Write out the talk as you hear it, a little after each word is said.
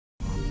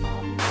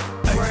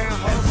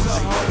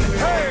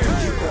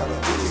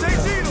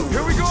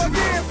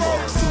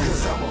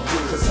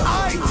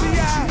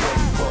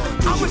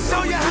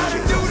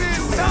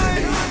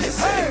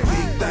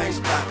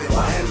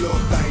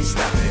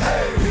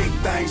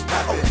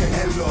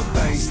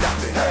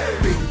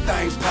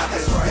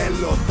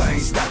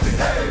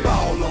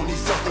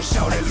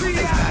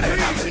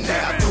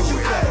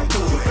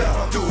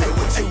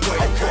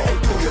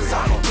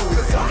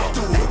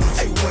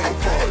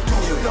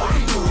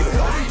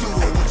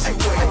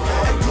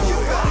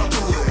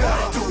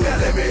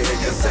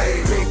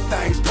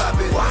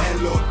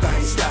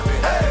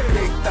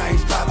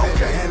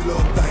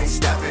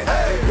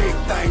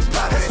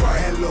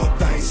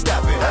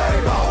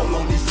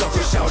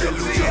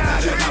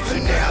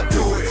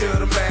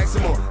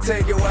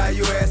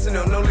you asking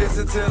them? Don't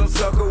listen to them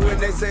sucker when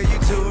they say you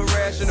too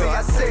irrational.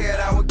 I said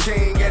I was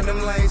king and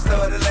them lanes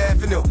started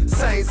laughing. Them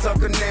same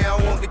sucker now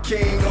want the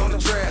king on the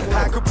track.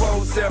 I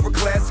compose several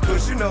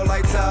classicals, you know,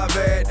 like Tom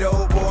Bad, the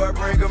old boy,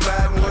 bring them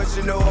out and what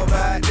you know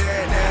about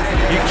that.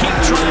 You keep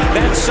trying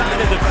that side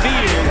of the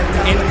field,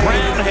 and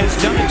Brown has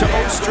done it to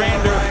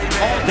Ostrander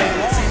all day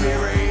long.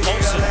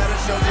 Olsen,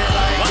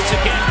 once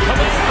again,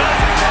 coming back,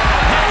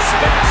 has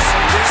space,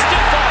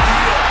 stiff off,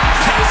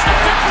 past the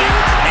 50,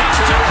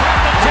 into the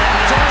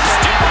territory,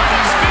 still on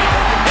his feet,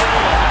 and all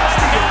the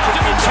way down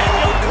to the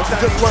 10-yard. This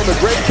is just one of the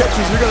great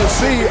catches you're going to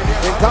see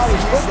in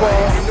college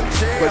football,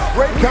 but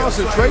great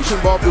concentration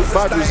ball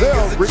by Brazil,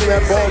 bringing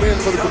that ball in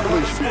for the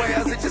completion.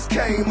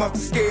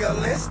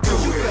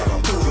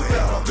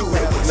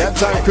 And that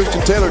time,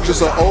 Christian Taylor,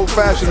 just an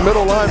old-fashioned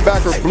middle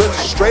linebacker blitz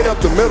straight up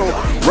the middle,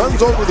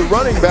 runs over the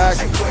running back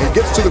and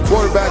gets to the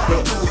quarterback.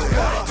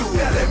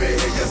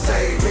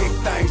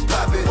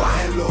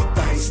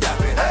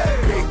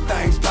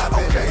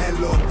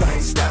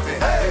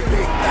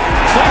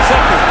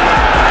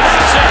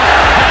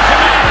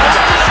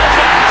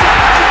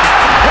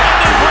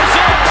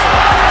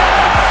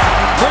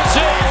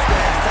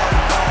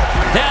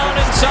 Down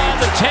inside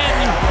the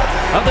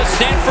 10 of the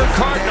Stanford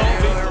Cardinal.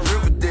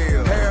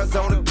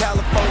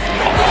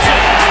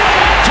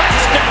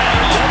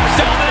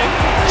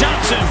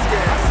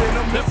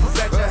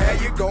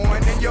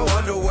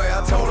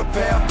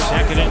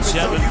 Second and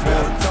 7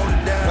 for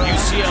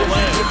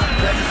UCLA.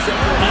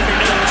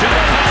 Underneath to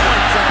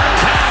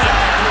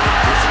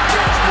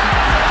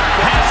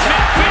has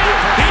midfield.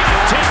 He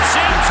takes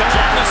it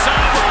along the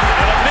sideline.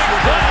 And a big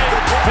play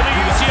for the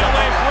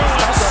UCLA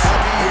Bruins.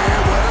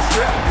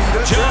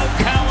 Joe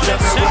Cowan, a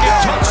second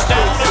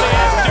touchdown of the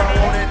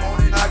afternoon.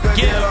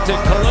 Give to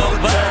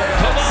Kalova.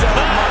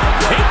 Kalova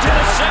into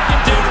the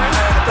secondary.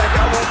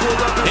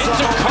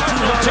 Into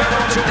Cardinal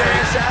territory.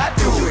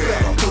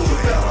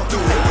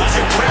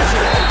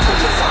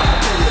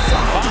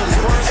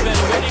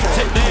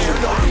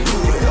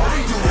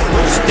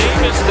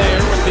 Davis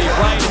there with the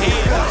right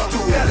hand.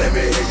 Let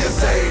me hear you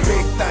say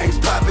big things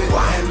poppin'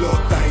 and little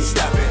things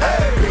stoppin'.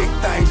 Big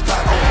things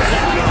poppin'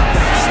 and little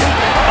things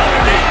stoppin'.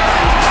 Underneath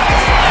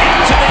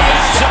into the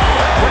end zone.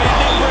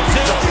 Brandon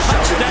Brazil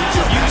touchdown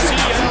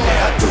UCLA.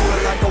 I do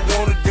it like I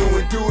wanna do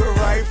it. Do it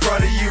right in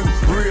front of you.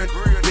 Real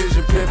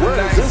vision pimpin'. Where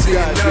is this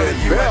guy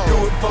getting Bell?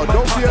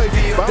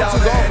 He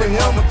bounces off of him.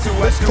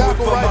 Missed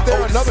tackle right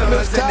there. Another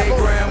missed tackle.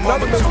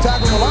 Another missed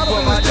tackle. A lot of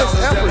it is just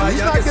effort.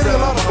 He's not